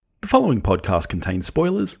following podcast contains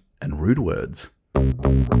spoilers and rude words. We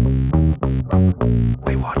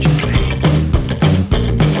watched the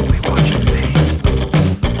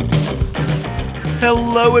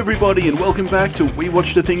Hello everybody and welcome back to We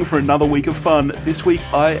Watched a Thing for another week of fun. This week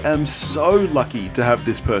I am so lucky to have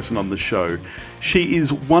this person on the show. She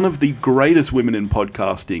is one of the greatest women in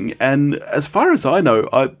podcasting, and as far as I know,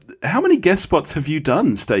 how many guest spots have you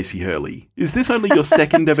done, Stacey Hurley? Is this only your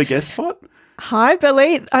second ever guest spot? Hi,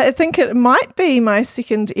 Billy. I think it might be my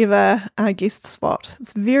second ever guest spot.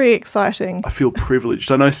 It's very exciting. I feel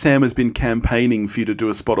privileged. I know Sam has been campaigning for you to do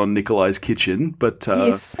a spot on Nikolai's Kitchen, but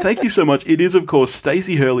yes. Thank you so much. It is, of course,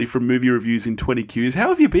 Stacey Hurley from Movie Reviews in 20 Qs. How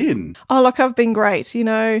have you been? Oh, look, I've been great. You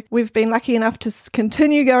know, we've been lucky enough to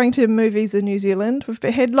continue going to movies in New Zealand. We've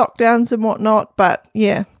had lockdowns and whatnot, but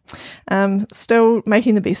yeah. Still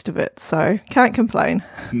making the best of it, so can't complain.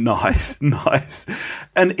 Nice.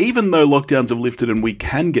 And even though lockdowns have lifted and we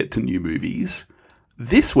can get to new movies,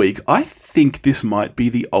 this week I think this might be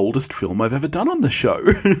the oldest film I've ever done on the show.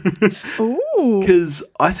 Ooh. Because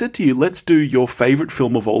I said to you, let's do your favourite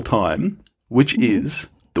film of all time, which is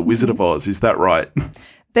The Wizard of Oz. Is that right?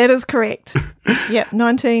 That is correct. Yep,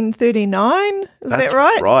 1939. That's that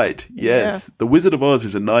right? Right, yes. Yeah. The Wizard of Oz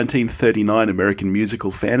is a 1939 American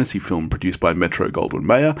musical fantasy film produced by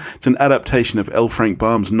Metro-Goldwyn-Mayer. It's an adaptation of L. Frank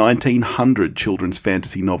Baum's 1900 children's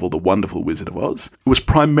fantasy novel, The Wonderful Wizard of Oz. It was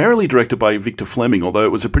primarily directed by Victor Fleming, although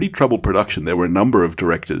it was a pretty troubled production. There were a number of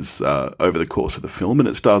directors over the course of the film, and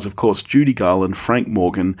it stars, of course, Judy Garland, Frank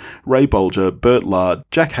Morgan, Ray Bolger, Burt Lahr,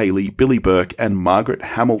 Jack Haley, Billy Burke, and Margaret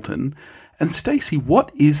Hamilton. And Stacey, what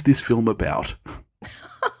is this film about?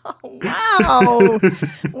 Wow.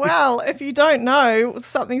 Well, if you don't know,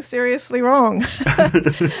 something's seriously wrong.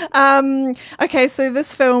 Okay, so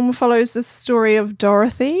this film follows the story of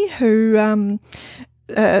Dorothy, who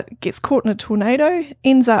gets caught in a tornado,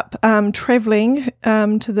 ends up travelling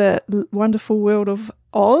to the wonderful world of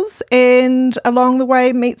Oz, and along the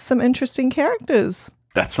way meets some interesting characters.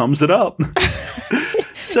 That sums it up.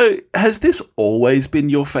 So, has this always been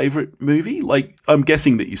your favourite movie? Like, I'm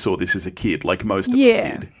guessing that you saw this as a kid, like most of us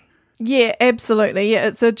did. Yeah, absolutely. Yeah,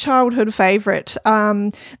 it's a childhood favourite.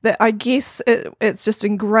 That I guess it's just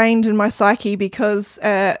ingrained in my psyche because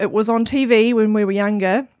it was on TV when we were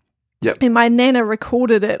younger. Yep. And my nana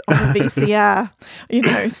recorded it on a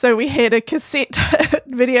VCR, so we had a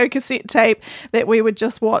video cassette tape that we would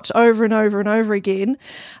just watch over and over and over again.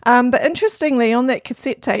 But interestingly, on that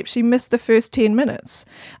cassette tape, she missed the first 10 minutes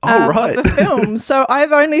of the film. So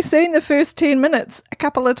I've only seen the first 10 minutes a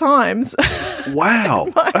couple of times. Wow.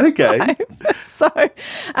 Okay. Life. So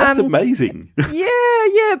that's amazing.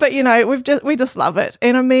 Yeah. But, we just love it.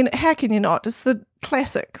 And I mean, how can you not? It's the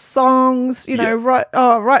classic songs,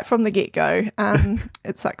 right from the get-go.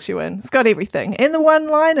 It sucks you in. It's got everything. And the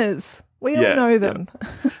one-liners. We all know them.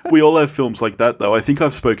 Yeah. We all have films like that, though. I think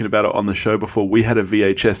I've spoken about it on the show before. We had a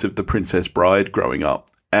VHS of The Princess Bride growing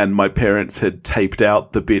up, and my parents had taped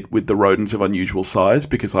out the bit with the rodents of unusual size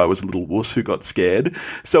because I was a little wuss who got scared.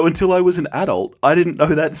 So until I was an adult, I didn't know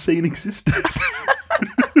that scene existed.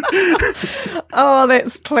 Oh,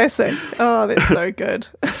 that's classic. Oh, that's so good.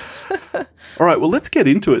 All right, well, let's get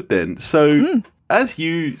into it then. So, as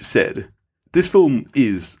you said, this film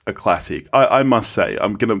is a classic. I must say,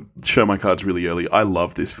 I'm going to show my cards really early. I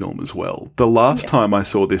love this film as well. The last time I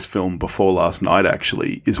saw this film, before last night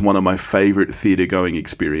actually, is one of my favourite theatre-going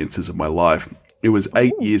experiences of my life. It was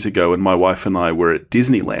 8 years ago, and my wife and I were at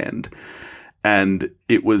Disneyland, and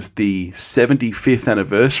it was the 75th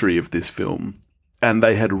anniversary of this film. And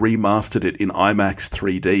they had remastered it in IMAX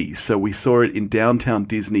 3D. So we saw it in downtown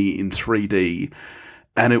Disney in 3D.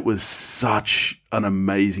 And it was such an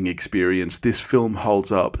amazing experience. This film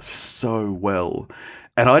holds up so well.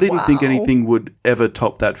 And I didn't think anything would ever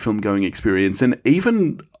top that film-going experience. And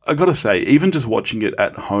even, I got to say, even just watching it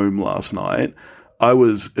at home last night, I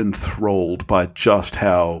was enthralled by just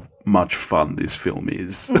how much fun this film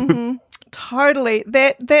is. Mm-hmm. Totally.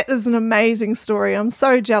 That is an amazing story. I'm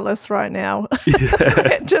so jealous right now. Yeah.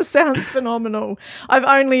 It just sounds phenomenal. I've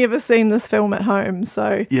only ever seen this film at home,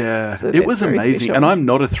 so it was amazing. Special. And I'm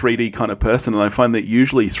not a 3D kind of person, and I find that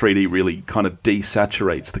usually 3D really kind of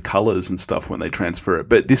desaturates the colours and stuff when they transfer it.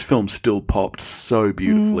 But this film still popped so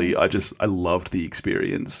beautifully. I loved the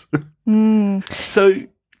experience. So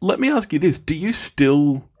let me ask you this. Do you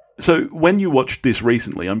still... So when you watched this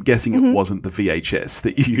recently, I'm guessing it wasn't the VHS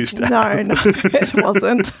that you used to have. No, it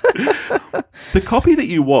wasn't. The copy that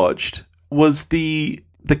you watched, was the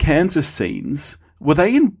Kansas scenes, were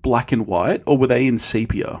they in black and white or were they in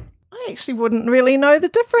sepia? I actually wouldn't really know the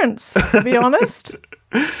difference, to be honest.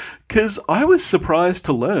 Because I was surprised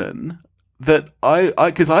to learn that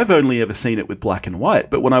because I've only ever seen it with black and white,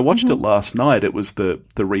 but when I watched it last night, it was the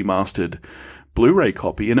remastered Blu-ray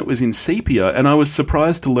copy, and it was in sepia, and I was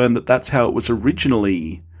surprised to learn that that's how it was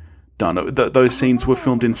originally done. Those scenes were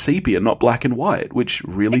filmed in sepia, not black and white, which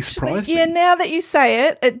really surprised me. Yeah, now that you say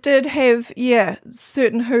it, it did have,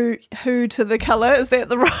 certain hue to the colour. Is that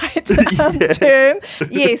the right term?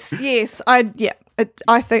 Yes.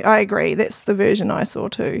 I think I agree. That's the version I saw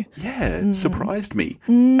too. Yeah, it surprised me.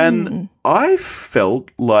 And I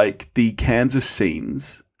felt like the Kansas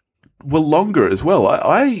scenes were longer as well.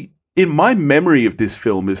 I in my memory of this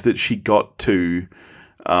film is that she got to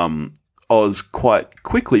Oz quite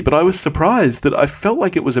quickly, but I was surprised that I felt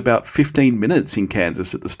like it was about 15 minutes in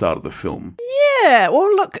Kansas at the start of the film. Yeah,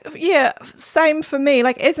 well, look, same for me.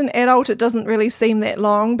 Like, as an adult, it doesn't really seem that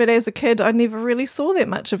long, but as a kid, I never really saw that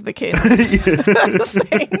much of the Kansas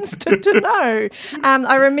scenes to know.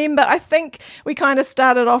 I remember, I think we kind of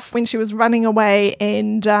started off when she was running away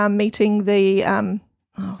and meeting the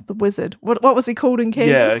wizard. What was he called in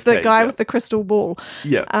Kansas? The guy with the crystal ball.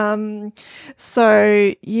 Yeah. I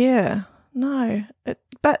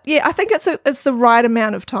think it's the right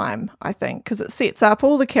amount of time, I think, because it sets up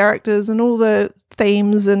all the characters and all the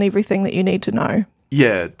themes and everything that you need to know.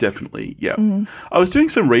 Yeah, definitely. Yeah. I was doing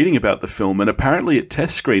some reading about the film, and apparently at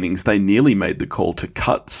test screenings, they nearly made the call to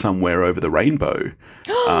cut somewhere over the rainbow.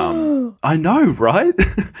 I know, right?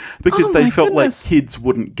 Because they felt like kids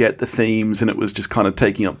wouldn't get the themes, and it was just kind of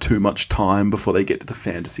taking up too much time before they get to the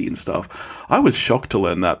fantasy and stuff. I was shocked to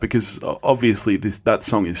learn that because obviously that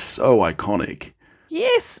song is so iconic.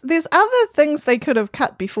 Yes, there's other things they could have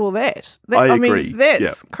cut before that. I agree. Mean,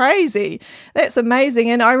 that's crazy. That's amazing.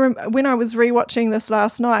 And when I was rewatching this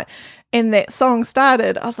last night and that song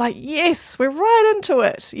started, I was like, yes, we're right into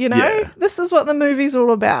it. You know, this is what the movie's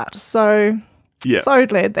all about. So, so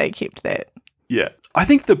glad they kept that. Yeah. I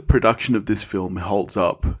think the production of this film holds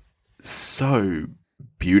up so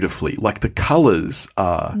beautifully. Like, the colours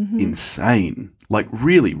are insane. Like,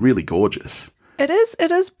 really, really gorgeous. It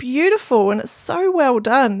is beautiful, and it's so well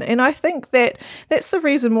done. And I think that's the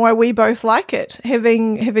reason why we both like it,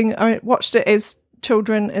 having watched it as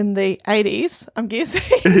children in the 80s, I'm guessing.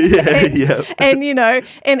 And, you know,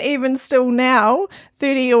 and even still now,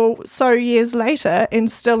 30 or so years later, and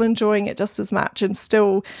still enjoying it just as much. And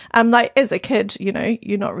still, like, as a kid, you know,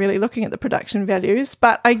 you're not really looking at the production values.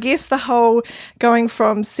 But I guess the whole going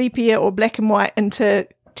from sepia or black and white into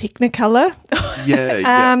Technicolor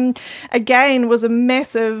again was a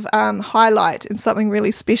massive highlight and something really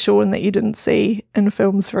special and that you didn't see in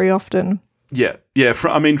films very often.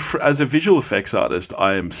 As a visual effects artist,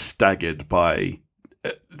 I am staggered by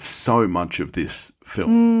so much of this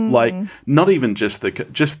film. Like, not even just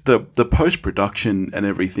the post-production and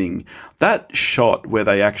everything. That shot where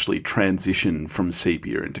they actually transition from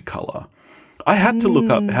sepia into color, I had to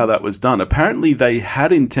look up how that was done. Apparently, they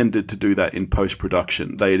had intended to do that in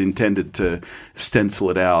post-production. They had intended to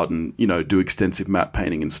stencil it out and, you know, do extensive matte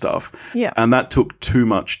painting and stuff. Yeah. And that took too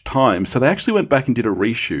much time. So they actually went back and did a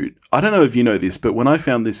reshoot. I don't know if you know this, but when I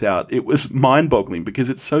found this out, it was mind-boggling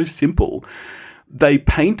because it's so simple. They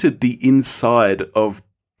painted the inside of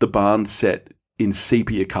the barn set in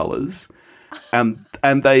sepia colours, and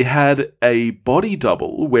they had a body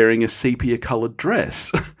double wearing a sepia-coloured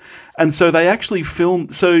dress. And so they actually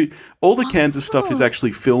filmed. So all the Kansas stuff is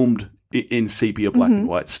actually filmed in sepia black and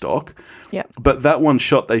white stock. Yeah. But that one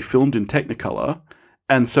shot they filmed in Technicolor.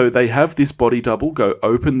 And so they have this body double go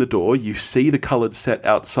open the door. You see the coloured set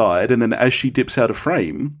outside. And then as she dips out of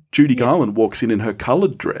frame, Judy Garland walks in her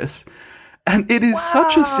coloured dress. And it is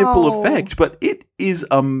such a simple effect, but it is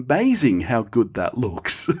amazing how good that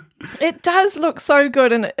looks. It does look so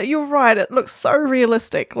good, and you're right, it looks so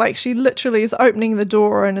realistic. Like, she literally is opening the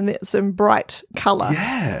door and it's in bright colour.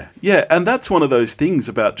 Yeah, and that's one of those things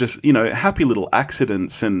about just, you know, happy little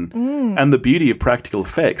accidents and the beauty of practical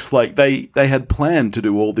effects. Like, they had planned to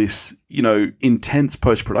do all this, you know, intense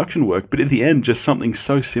post-production work, but at the end, just something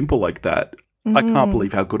so simple like that. I can't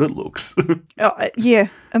believe how good it looks.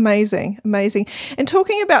 Amazing. And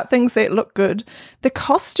talking about things that look good, the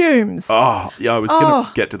costumes. Oh, yeah, I was going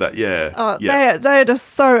to get to that, They're just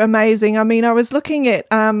so amazing. I mean, I was looking at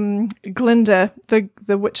Glinda,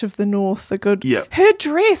 the Witch of the North, her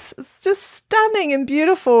dress is just stunning and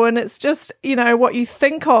beautiful, and it's just, you know, what you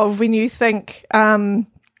think of when you think of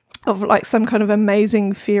like some kind of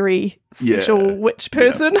amazing fairy special witch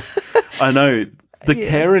person. Yeah. I know. The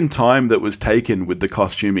care and time that was taken with the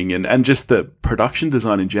costuming and just the production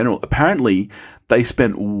design in general, apparently they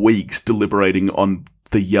spent weeks deliberating on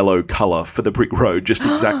the yellow colour for the brick road, just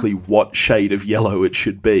exactly what shade of yellow it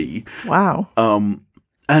should be. Wow.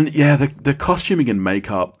 And yeah, the costuming and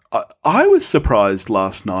makeup. I was surprised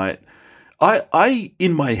last night. I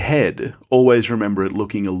in my head always remember it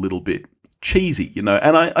looking a little bit cheesy, and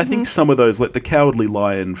I think some of those, like the Cowardly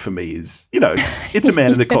Lion for me is, it's a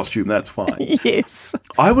man in a costume, that's fine. Yes.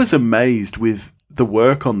 I was amazed with the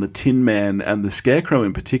work on the Tin Man and the Scarecrow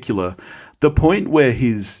in particular, the point where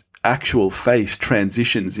his actual face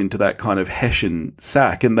transitions into that kind of Hessian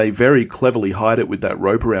sack, and they very cleverly hide it with that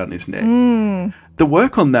rope around his neck. The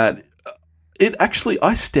work on that,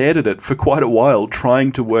 I stared at it for quite a while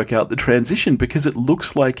trying to work out the transition because it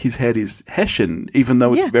looks like his head is Hessian, even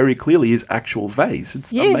though it's very clearly his actual face.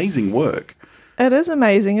 It's amazing work. It is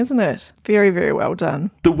amazing, isn't it? Very, very well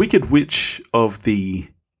done. The Wicked Witch of the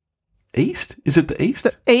East? Is it the East?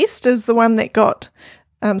 The East is the one that got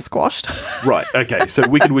squashed. Right, okay. So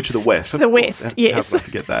Wicked Witch of the West. The West, yes. How could I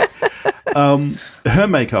forget that? Her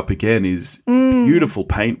makeup, again, is beautiful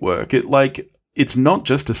paint work. It's not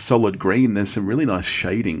just a solid green. There's some really nice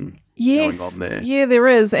shading going on there. Yeah, there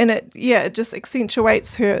is. And it just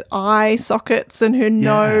accentuates her eye sockets and her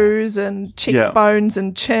nose and cheekbones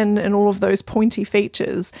and chin and all of those pointy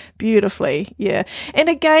features beautifully. Yeah. And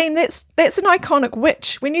again, that's an iconic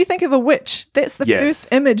witch. When you think of a witch, that's the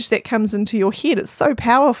first image that comes into your head. It's so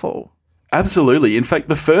powerful. Absolutely. In fact,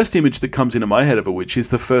 the first image that comes into my head of a witch is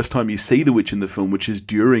the first time you see the witch in the film, which is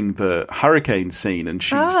during the hurricane scene, and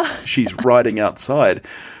she's riding outside.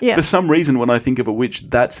 Yeah. For some reason, when I think of a witch,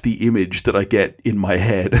 that's the image that I get in my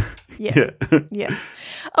head. Yeah.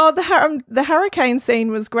 Oh, the hurricane scene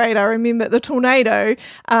was great. I remember the tornado.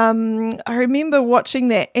 I remember watching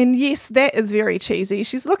that, and yes, that is very cheesy.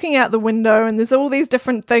 She's looking out the window, and there's all these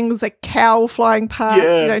different things, a cow flying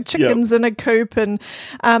past, chickens in a coop and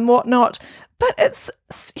whatnot. But it's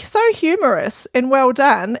so humorous and well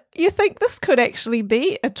done. You think this could actually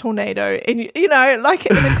be a tornado, and like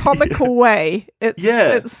in a comical way.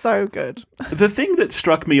 It's so good. The thing that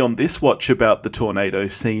struck me on this watch about the tornado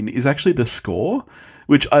scene is actually the score,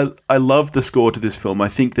 which I love the score to this film. I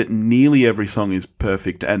think that nearly every song is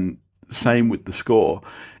perfect, and same with the score.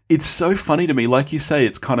 It's so funny to me. Like you say,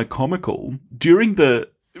 it's kind of comical.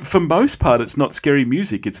 For most part, it's not scary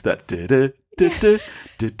music. It's that da-da,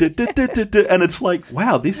 and it's like,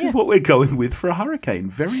 wow, this is what we're going with for a hurricane.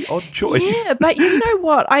 Very odd choice. Yeah, but you know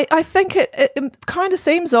what? I think it kind of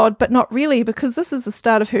seems odd, but not really, because this is the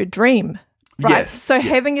start of her dream. Right? Yes. So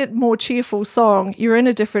having a more cheerful song, you're in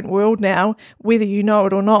a different world now, whether you know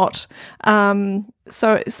it or not.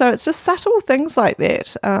 So it's just subtle things like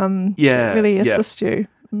that that really assist you.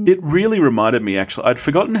 It really reminded me, actually. I'd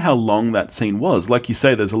forgotten how long that scene was. Like you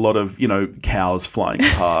say, there's a lot of, cows flying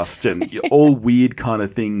past and all weird kind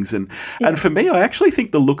of things. And for me, I actually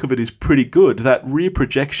think the look of it is pretty good. That rear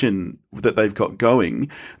projection that they've got going,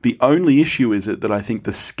 the only issue is that I think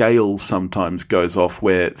the scale sometimes goes off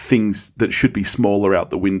where things that should be smaller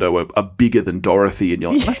out the window are bigger than Dorothy. And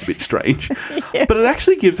you're like, that's a bit strange. But it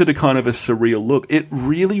actually gives it a kind of a surreal look. It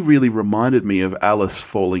really, really reminded me of Alice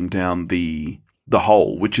falling down the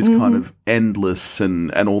hole, which is kind of endless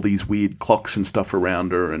and all these weird clocks and stuff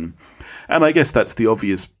around her. And I guess that's the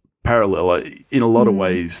obvious parallel. In a lot of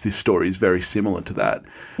ways, this story is very similar to that.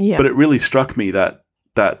 Yeah. But it really struck me that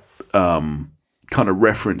kind of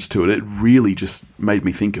reference to it. It really just made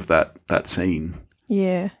me think of that scene.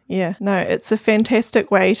 Yeah. No, it's a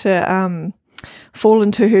fantastic way to fall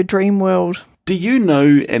into her dream world. Do you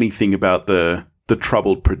know anything about the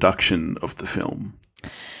troubled production of the film?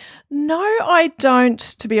 No, I don't,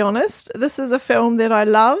 to be honest. This is a film that I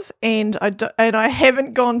love, and I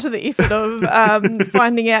haven't gone to the effort of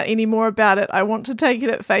finding out any more about it. I want to take it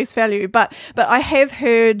at face value, but I've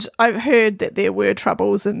heard that there were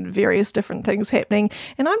troubles and various different things happening,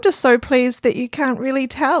 and I'm just so pleased that you can't really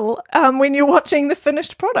tell when you're watching the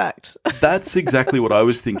finished product. That's exactly what I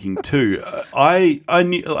was thinking too. I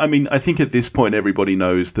think at this point everybody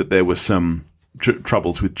knows that there was some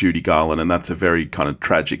troubles with Judy Garland, and that's a very kind of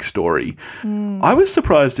tragic story. I was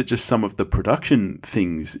surprised at just some of the production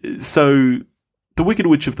things. So the Wicked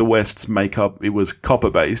Witch of the West's makeup, it was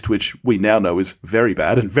copper-based, which we now know is very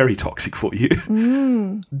bad and very toxic for you.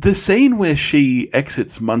 The scene where she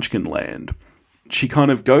exits Munchkinland, she kind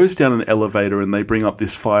of goes down an elevator and they bring up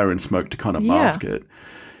this fire and smoke to kind of mask it.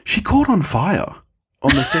 She caught on fire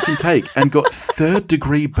on the second take and got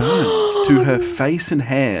third-degree burns to her face and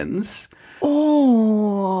hands.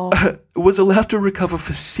 Was allowed to recover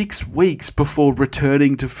for 6 weeks before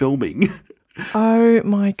returning to filming. Oh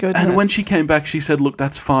my goodness. And when she came back, she said, look,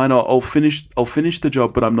 that's fine. I'll finish the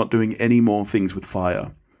job, but I'm not doing any more things with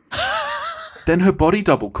fire. Then her body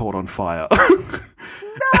double caught on fire.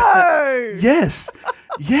 No!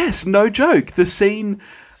 Yes, no joke. The scene,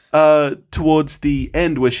 towards the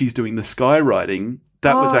end where she's doing the skywriting,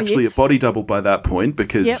 that was actually a body double by that point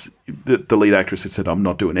because the lead actress had said, I'm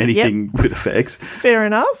not doing anything with effects. Fair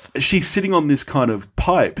enough. She's sitting on this kind of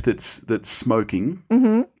pipe that's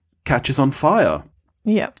smoking, catches on fire.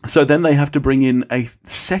 Yeah. So then they have to bring in a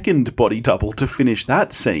second body double to finish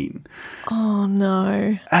that scene. Oh,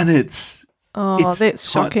 no. And it's that's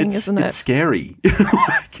shocking, isn't it? It's scary.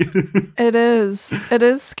 It is. It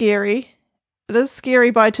is scary. It is scary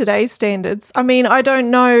by today's standards. I mean, I don't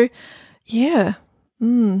know. Yeah.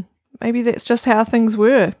 Maybe that's just how things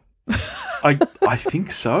were. I think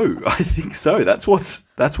so. I think so. That's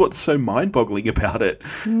what's so mind-boggling about it.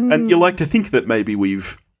 And you like to think that maybe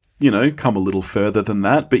we've, come a little further than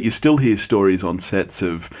that, but you still hear stories on sets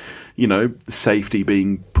of, safety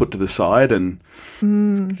being put to the side, and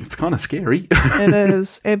it's kind of scary. It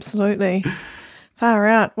is, absolutely. Far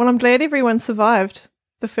out. Well, I'm glad everyone survived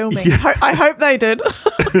the filming. Yeah. I hope they did.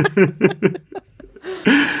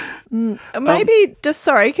 Maybe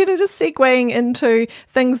could I just segueing into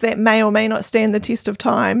things that may or may not stand the test of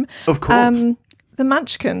time? Of course. The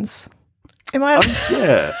Munchkins. Am I?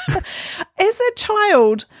 Yeah. As a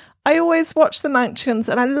child, I always watched the Munchkins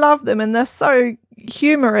and I love them and they're so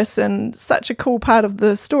humorous and such a cool part of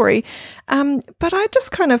the story. But I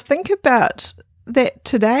just kind of think about that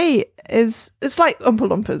today it's like Oompa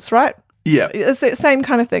Loompas, right? Yeah. It's that same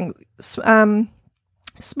kind of thing.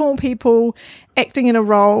 Small people acting in a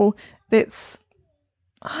role that's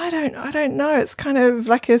I don't know. It's kind of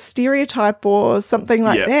like a stereotype or something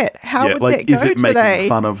like that. How would that go is it today? Making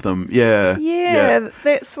fun of them? Yeah. Yeah,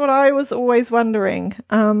 that's what I was always wondering.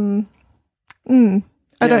 I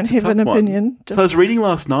don't have an opinion. So I was reading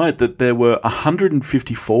last night that there were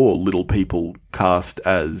 154 little people cast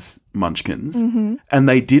as Munchkins, and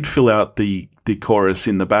they did fill out the chorus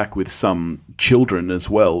in the back with some children as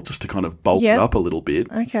well, just to kind of bulk it up a little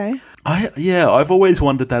bit. Okay. I've always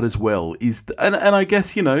wondered that as well. And I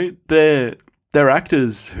guess they're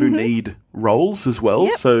actors who need roles as well.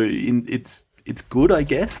 Yep. So it's good, I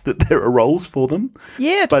guess, that there are roles for them.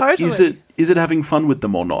 Yeah, but totally. Is it having fun with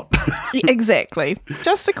them or not? Exactly.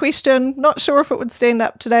 Just a question. Not sure if it would stand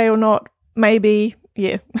up today or not. Maybe.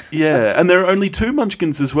 Yeah. Yeah, and there are only two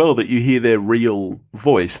Munchkins as well that you hear their real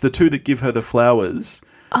voice. The two that give her the flowers.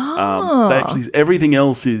 Everything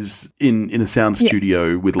else is in a sound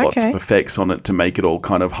studio with lots of effects on it to make it all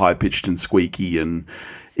kind of high pitched and squeaky, and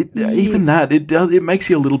even that it makes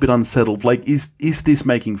you a little bit unsettled. Like, is this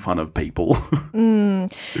making fun of people?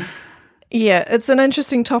 Yeah, it's an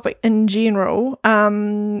interesting topic in general,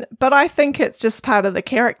 but I think it's just part of the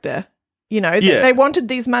character. They wanted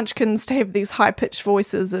these Munchkins to have these high-pitched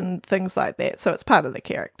voices and things like that, so it's part of the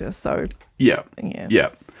character. So yeah.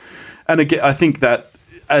 And again, I think that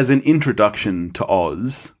as an introduction to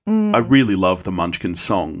Oz, I really love the Munchkins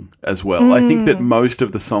song as well. I think that most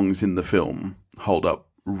of the songs in the film hold up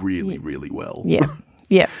really, really well.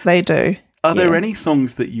 Yeah, they do. Are there any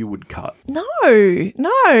songs that you would cut? No,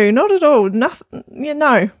 not at all. Nothing. Yeah,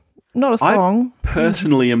 no, not a song. I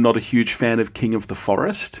personally am not a huge fan of King of the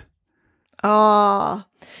Forest. Yeah.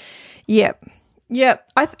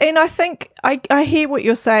 I think I hear what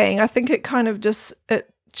you're saying. I think it kind of just it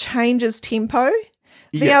changes tempo.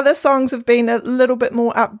 The other songs have been a little bit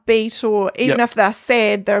more upbeat, or even if they're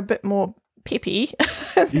sad, they're a bit more peppy.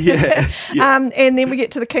 And then we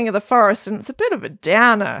get to the King of the Forest and it's a bit of a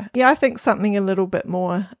downer. Yeah, I think something a little bit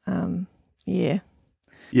more Yeah.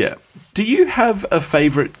 Do you have a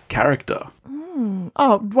favourite character?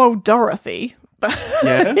 Oh, well, Dorothy.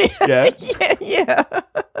 Yeah.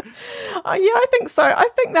 I think so. I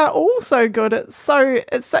think they're all so good.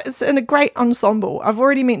 It's in a great ensemble. I've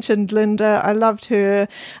already mentioned Linda. I loved her.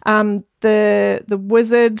 The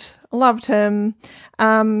wizard, loved him.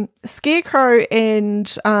 Scarecrow and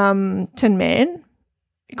Tin Man,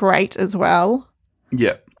 great as well.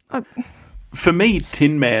 Yeah. For me,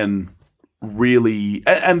 Tin Man really,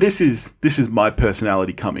 and this is my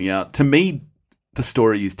personality coming out. To me, the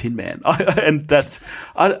story is Tin Man. And that's,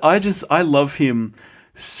 I love him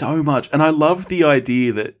so much. And I love the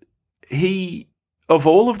idea that he, of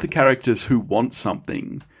all of the characters who want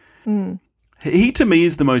something, he to me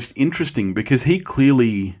is the most interesting because he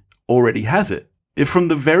clearly already has it. From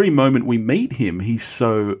the very moment we meet him, he's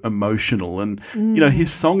so emotional. And,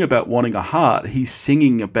 his song about wanting a heart, he's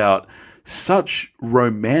singing about such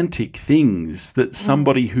romantic things that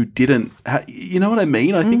somebody who didn't, you know what I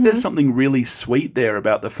mean? I think there's something really sweet there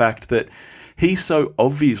about the fact that he so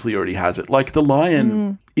obviously already has it. Like the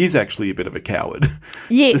lion is actually a bit of a coward.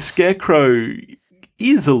 Yes. The scarecrow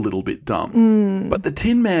is a little bit dumb. But the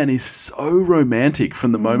Tin Man is so romantic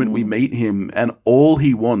from the moment we meet him, and all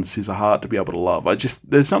he wants is a heart to be able to love.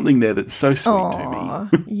 There's something there that's so sweet to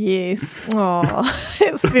me. Yes. Oh,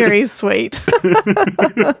 it's very sweet.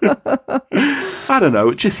 I don't know,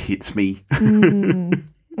 it just hits me.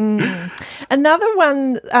 Another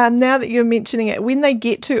one, now that you're mentioning it, when they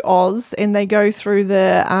get to Oz and they go through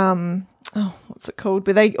the what's it called,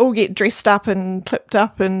 where they all get dressed up and clipped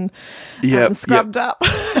up and scrubbed up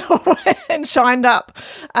and shined up,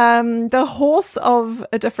 the horse of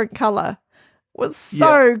a different colour was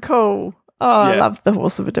so cool. I love the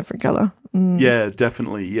horse of a different colour. Yeah,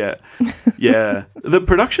 definitely. Yeah. Yeah. The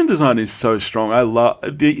production design is so strong. I love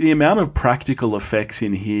the amount of practical effects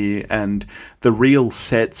in here and the real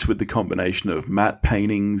sets with the combination of matte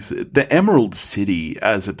paintings. The Emerald City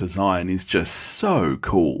as a design is just so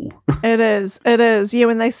cool. It is. It is. Yeah,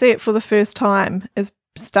 when they see it for the first time, it's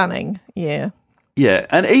stunning. Yeah. Yeah,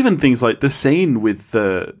 and even things like the scene with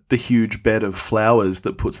the huge bed of flowers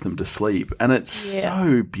that puts them to sleep, and it's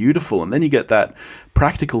so beautiful. And then you get that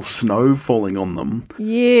practical snow falling on them.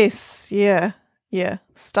 Yes, yeah,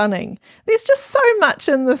 stunning. There's just so much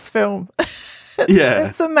in this film.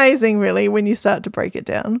 It's amazing, really, when you start to break it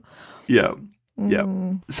down. Yeah, yeah.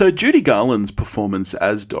 So Judy Garland's performance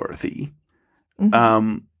as Dorothy,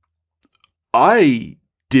 I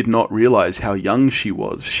did not realize how young she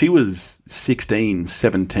was. She was 16,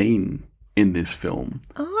 17 in this film.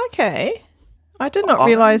 Oh, okay. I did not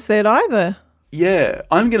realize that either. Yeah,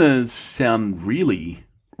 I'm going to sound really,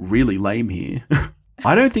 really lame here.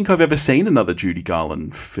 I don't think I've ever seen another Judy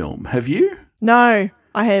Garland film. Have you? No,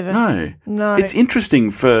 I haven't. No. It's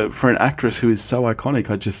interesting for an actress who is so iconic.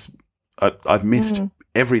 I've missed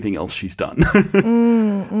everything else she's done.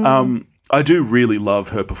 I do really love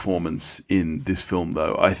her performance in this film,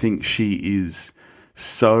 though. I think she is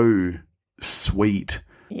so sweet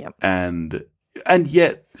and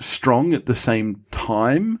yet strong at the same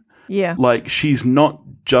time. Yeah. Like, she's not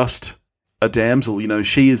just a damsel,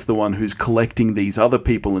 she is the one who's collecting these other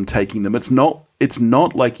people and taking them. It's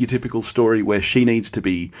not like your typical story where she needs to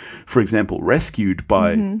be, for example, rescued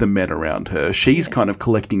by the men around her. She's kind of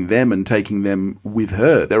collecting them and taking them with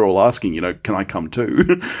her. They're all asking, can I come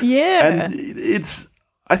too? Yeah. And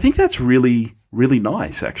I think that's really, really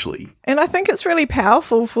nice, actually. And I think it's really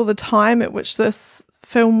powerful for the time at which this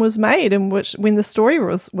film was made and when the story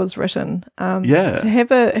was written. To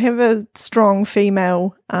have a strong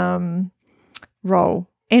female role.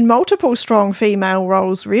 And multiple strong female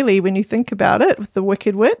roles, really, when you think about it, with the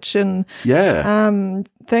Wicked Witch and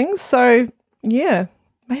things. So, yeah,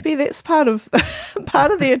 maybe that's part of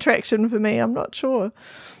the attraction for me. I'm not sure.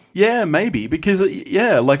 Yeah, maybe, because,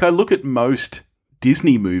 like I look at most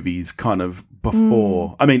Disney movies kind of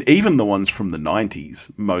before. I mean, even the ones from the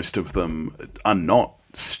 90s, most of them are not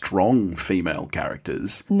strong female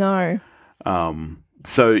characters. No.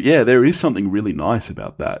 So, yeah, there is something really nice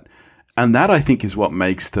about that. And that, I think, is what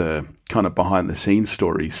makes the kind of behind-the-scenes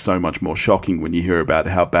story so much more shocking when you hear about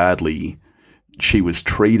how badly she was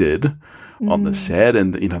treated on the set,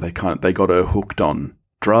 and they got her hooked on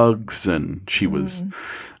drugs, and she was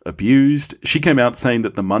abused. She came out saying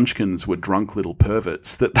that the Munchkins were drunk little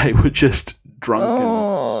perverts, that they were just drunk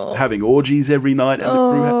and having orgies every night, and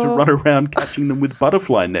the crew had to run around catching them with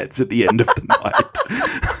butterfly nets at the end of the night.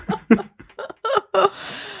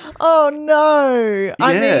 Oh no!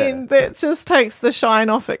 I mean, that just takes the shine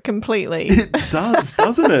off it completely. It does,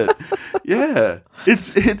 doesn't it? Yeah,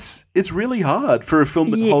 it's really hard for a film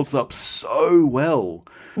that holds up so well.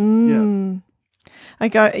 They've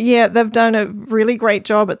done a really great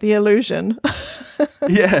job at the illusion.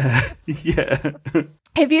 Yeah.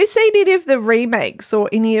 Have you seen any of the remakes or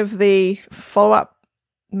any of the follow-up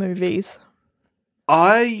movies?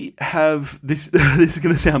 I have this. This is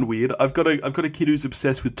going to sound weird. I've got a kid who's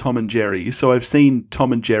obsessed with Tom and Jerry, so I've seen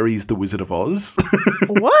Tom and Jerry's The Wizard of Oz.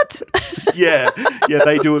 What? Yeah,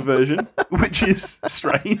 they do a version, which is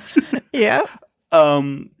strange. Yeah.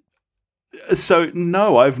 So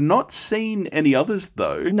no, I've not seen any others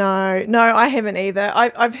though. No, I haven't either.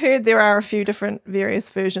 I've heard there are a few different various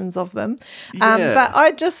versions of them, but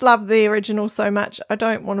I just love the original so much. I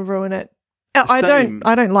don't want to ruin it. I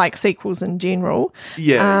don't like sequels in general.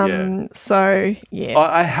 So yeah.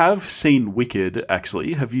 I have seen Wicked,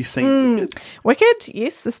 actually. Have you seen Wicked? Wicked,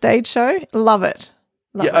 yes, the stage show. Love it.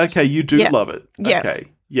 Okay, you do love it. Yeah. Okay.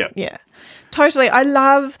 Yeah. Yeah. Totally. I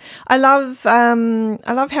love how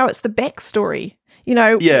it's the backstory.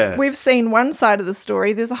 We've seen one side of the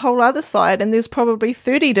story, there's a whole other side, and there's probably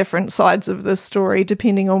 30 different sides of this story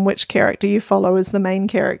depending on which character you follow as the main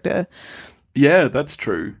character. Yeah, that's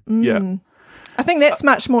true. Yeah. I think that's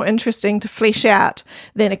much more interesting to flesh out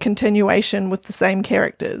than a continuation with the same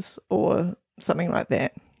characters or something like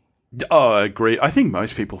that. Oh, I agree. I think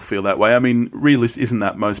most people feel that way. I mean, isn't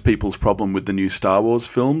that most people's problem with the new Star Wars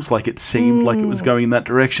films? Like, it seemed like it was going in that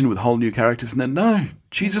direction with whole new characters, and then, no,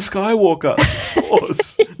 she's a Skywalker, of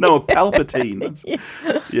course. No, a Palpatine.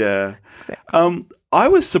 Yeah. Exactly. I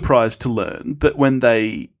was surprised to learn that when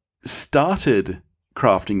they started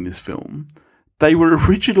crafting this film, they were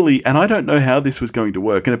originally, and I don't know how this was going to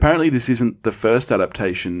work, and apparently this isn't the first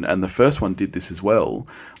adaptation, and the first one did this as well.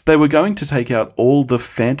 They were going to take out all the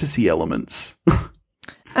fantasy elements.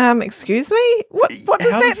 Excuse me? What does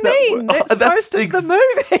that mean? That's most of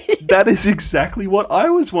the movie. That is exactly what I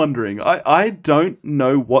was wondering. I don't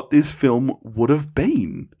know what this film would have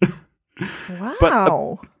been. Wow.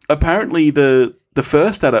 But apparently the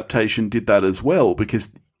first adaptation did that as well,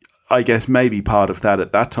 because I guess maybe part of that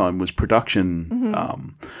at that time was production,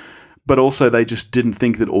 but also they just didn't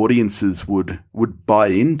think that audiences would buy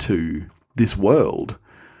into this world.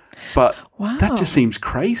 But that just seems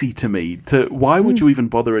crazy to me. Why would you even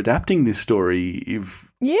bother adapting this story if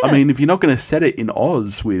you're not going to set it in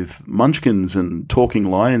Oz with munchkins and talking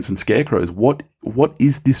lions and scarecrows? What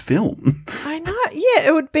is this film? I know. Yeah,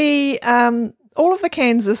 it would be all of the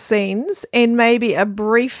Kansas scenes and maybe a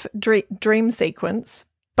brief dream sequence,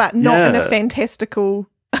 but not in a fantastical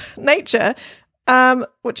nature,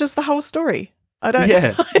 which is the whole story. I don't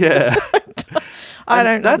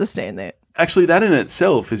understand that. Actually, that in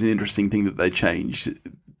itself is an interesting thing that they changed.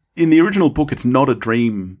 In the original book, it's not a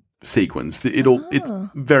dream sequence. It's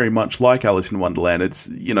very much like Alice in Wonderland. It's,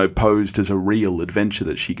 posed as a real adventure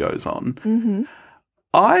that she goes on. Mm-hmm.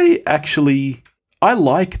 I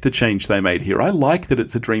like the change they made here. I like that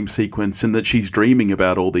it's a dream sequence and that she's dreaming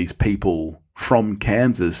about all these people from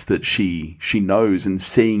Kansas that she knows and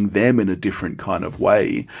seeing them in a different kind of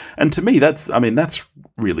way. And to me, that's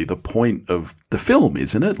really the point of the film,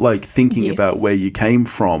 isn't it? Like thinking about where you came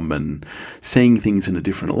from and seeing things in a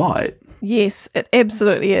different light. Yes, it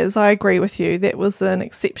absolutely is. I agree with you. That was an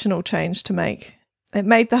exceptional change to make. It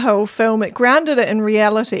made the whole film, it grounded it in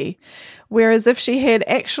reality. Whereas if she had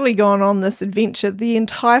actually gone on this adventure, the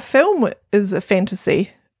entire film is a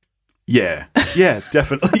fantasy. Yeah,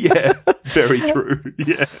 definitely. Yeah, very true.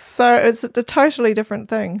 Yeah. So it's a totally different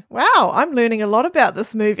thing. Wow, I'm learning a lot about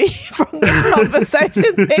this movie from this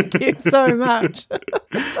conversation. Thank you so much.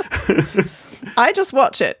 I just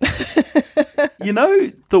watch it.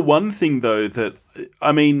 The one thing, though, that,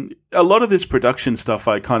 a lot of this production stuff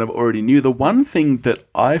I kind of already knew. The one thing that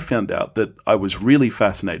I found out that I was really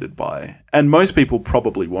fascinated by, and most people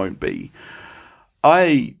probably won't be,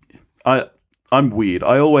 I'm weird.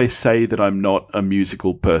 I always say that I'm not a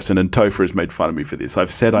musical person, and Topher has made fun of me for this. I've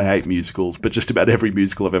said I hate musicals, but just about every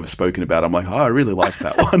musical I've ever spoken about, I'm like, I really like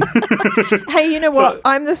that one. Hey, you know what?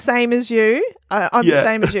 I'm the same as you. I'm the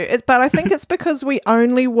same as you. But I think it's because we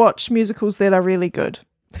only watch musicals that are really good.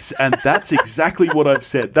 And that's exactly what I've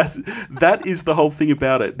said. That is the whole thing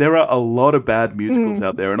about it. There are a lot of bad musicals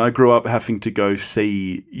out there, and I grew up having to go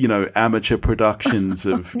see, amateur productions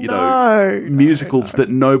of, musicals that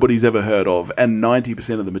nobody's ever heard of, and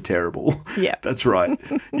 90% of them are terrible. Yeah. That's right.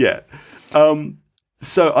 Yeah.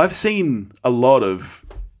 So I've seen a lot of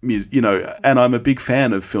music, and I'm a big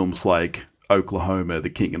fan of films like Oklahoma, The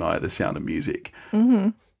King and I, The Sound of Music.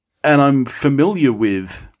 Mm-hmm. And I'm familiar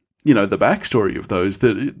with the backstory of those,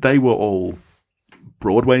 that they were all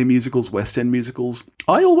Broadway musicals, West End musicals.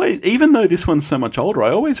 Even though this one's so much older,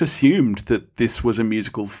 I always assumed that this was a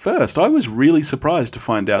musical first. I was really surprised to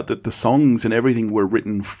find out that the songs and everything were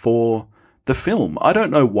written for the film. I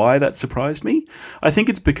don't know why that surprised me. I think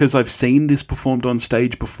it's because I've seen this performed on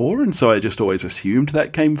stage before, and so I just always assumed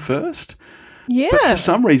that came first. Yeah. But for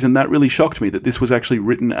some reason, that really shocked me that this was actually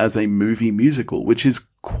written as a movie musical, which is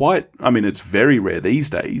it's very rare these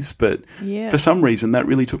days, but for some reason, that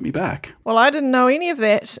really took me back. Well, I didn't know any of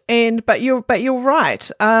that, but you're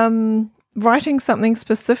right. Writing something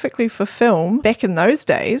specifically for film back in those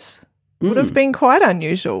days would have been quite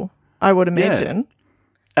unusual, I would imagine. Yeah.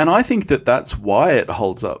 And I think that that's why it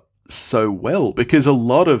holds up so well, because a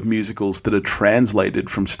lot of musicals that are translated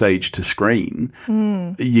from stage to screen,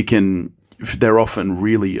 they're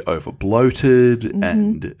often over bloated,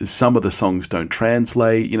 and some of the songs don't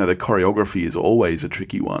translate. The choreography is always a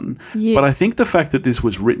tricky one. Yes. But I think the fact that this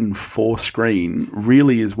was written for screen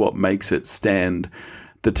really is what makes it stand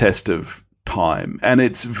the test of time. And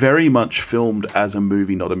it's very much filmed as a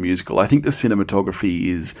movie, not a musical. I think the cinematography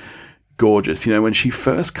is gorgeous. When she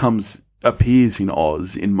first appears in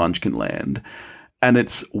Oz, in Munchkinland, and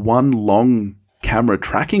it's one long camera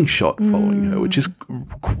tracking shot following her, which is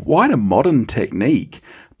quite a modern technique,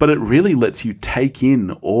 but it really lets you take in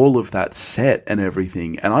all of that set and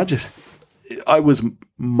everything. And I was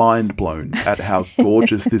mind blown at how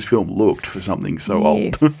gorgeous this film looked for something so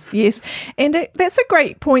old. Yes. And that's a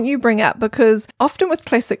great point you bring up, because often with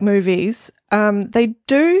classic movies,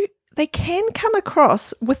 they can come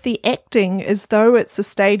across with the acting as though it's a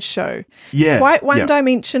stage show. Yeah. Quite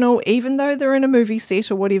one-dimensional, even though they're in a movie set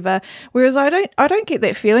or whatever. Whereas I don't get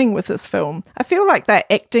that feeling with this film. I feel like they're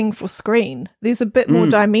acting for screen. There's a bit more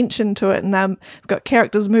dimension to it, and they've got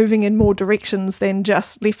characters moving in more directions than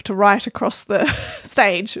just left to right across the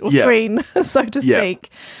stage or screen, so to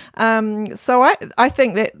speak. So I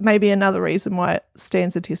think that may be another reason why it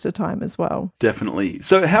stands the test of time as well. Definitely.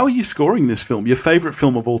 So how are you scoring this film? Your favourite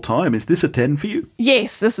film of all time? Is this a 10 for you?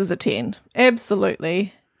 Yes, this is a 10.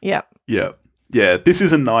 Absolutely. Yep. Yeah, this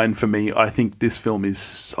is a 9 for me. I think this film is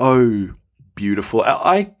so beautiful.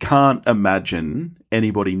 I can't imagine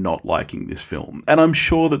anybody not liking this film. And I'm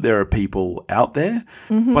sure that there are people out there,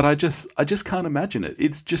 but I just can't imagine it.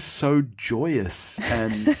 It's just so joyous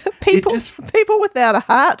and people without a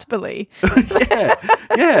heart, Billy.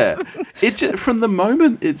 yeah. It just, from the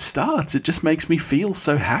moment it starts, it just makes me feel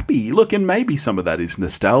so happy. Look, and maybe some of that is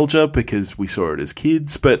nostalgia because we saw it as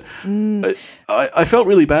kids, but I felt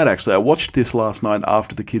really bad actually. I watched this last night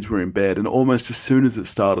after the kids were in bed, and almost as soon as it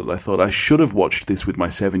started, I thought I should have watched this with my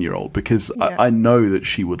 7-year-old because I know that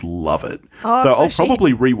she would love it. So I'll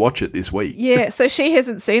probably rewatch it this week. Yeah, so she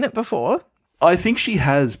hasn't seen it before? I think she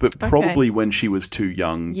has, but probably when she was too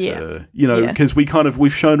young to, because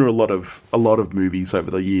we've shown her a lot of movies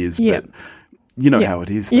over the years, but you know how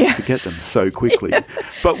it is, they forget them so quickly.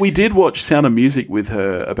 But we did watch Sound of Music with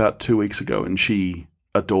her about 2 weeks ago, and she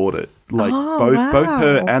adored it. Like both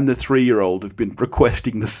her and the 3-year-old have been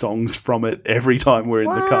requesting the songs from it every time we're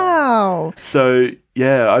in the car. So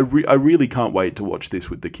yeah, I really can't wait to watch this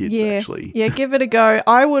with the kids, actually. Yeah, give it a go.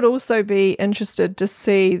 I would also be interested to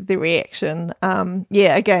see the reaction.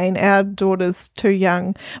 Again, our daughter's too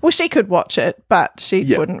young. Well, she could watch it, but she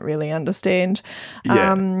wouldn't really understand.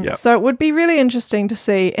 So it would be really interesting to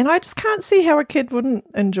see. And I just can't see how a kid wouldn't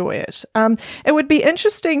enjoy it. It would be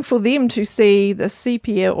interesting for them to see the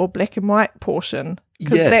sepia or black and white portion,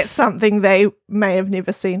 because that's something they may have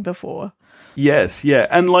never seen before. Yes, yeah.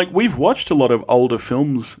 And like we've watched a lot of older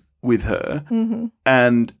films with her,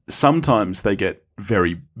 and sometimes they get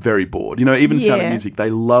very, very bored. You know, even Sound of Music, they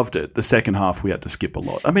loved it. The second half we had to skip a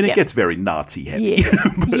lot. I mean, it gets very Nazi heavy.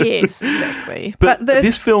 Yes, exactly. But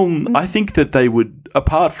this film, I think that they would,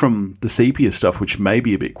 apart from the sepia stuff, which may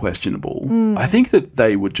be a bit questionable, I think that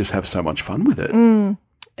they would just have so much fun with it.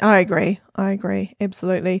 I agree.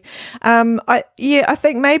 Absolutely. I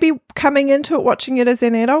think maybe coming into it, watching it as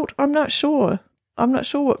an adult, I'm not sure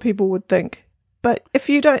what people would think. But if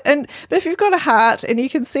you don't, but if you've got a heart and you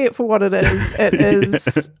can see it for what it is,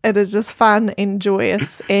 it is just fun and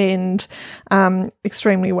joyous and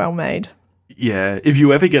extremely well made. Yeah, if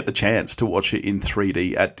you ever get the chance to watch it in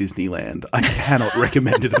 3D at Disneyland, I cannot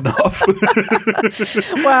recommend it enough.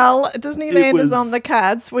 Well, Disneyland is on the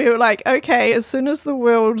cards. We were like, okay, as soon as the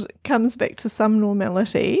world comes back to some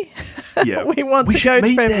normality, we want to go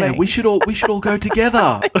traveling. There. We should all go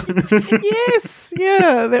together. Yes,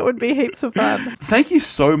 yeah, that would be heaps of fun. Thank you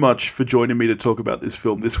so much for joining me to talk about this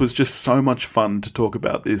film. This was just so much fun to talk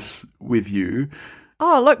about this with you.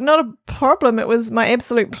 Oh, look, not a problem. It was my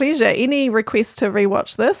absolute pleasure. Any request to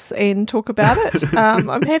rewatch this and talk about it,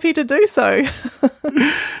 I'm happy to do so.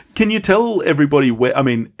 Can you tell everybody where, I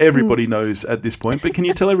mean, everybody knows at this point, but can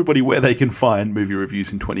you tell everybody where they can find Movie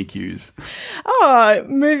Reviews in 20 Qs? Oh,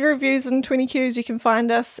 Movie Reviews in 20 Qs, you can find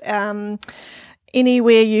us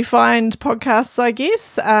anywhere you find podcasts, I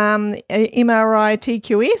guess,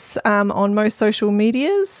 MRITQS on most social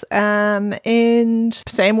medias. And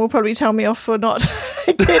Sam will probably tell me off for not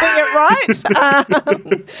getting it right.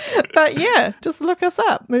 But yeah, just look us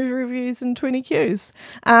up, Movie Reviews in 20 Qs.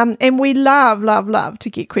 And we love to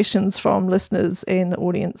get questions from listeners and the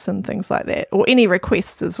audience and things like that, or any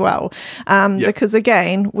requests as well. Because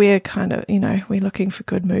again, we're kind of, we're looking for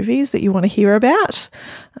good movies that you want to hear about.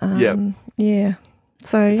 Yeah.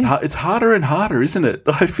 So it's harder and harder, isn't it?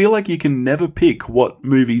 I feel like you can never pick what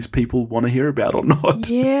movies people want to hear about or not.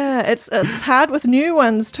 Yeah, it's hard with new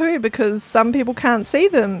ones too, because some people can't see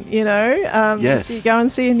them, Yes. So you go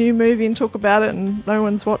and see a new movie and talk about it and no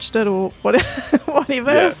one's watched it or whatever.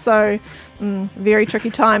 Yeah. So very tricky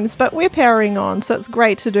times, but we're powering on. So it's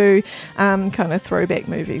great to do kind of throwback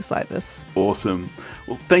movies like this. Awesome.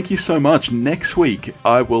 Well, thank you so much. Next week,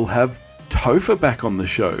 I will have Topher back on the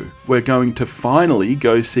show. We're going to finally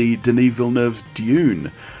go see Denis Villeneuve's Dune.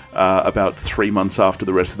 about 3 months after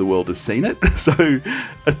the rest of the world has seen it. So,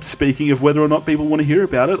 speaking of whether or not people want to hear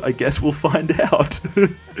about it, I guess we'll find out.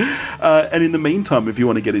 And in the meantime, if you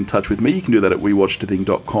want to get in touch with me, you can do that at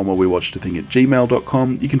wewatchedathing.com or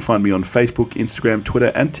wewatchedathing@gmail.com. You can find me on Facebook, Instagram,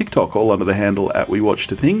 Twitter, and TikTok, all under the handle at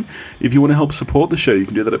wewatchedathing. If you want to help support the show, you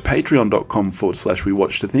can do that at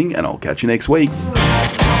patreon.com/wewatchedathing, and I'll catch you next week.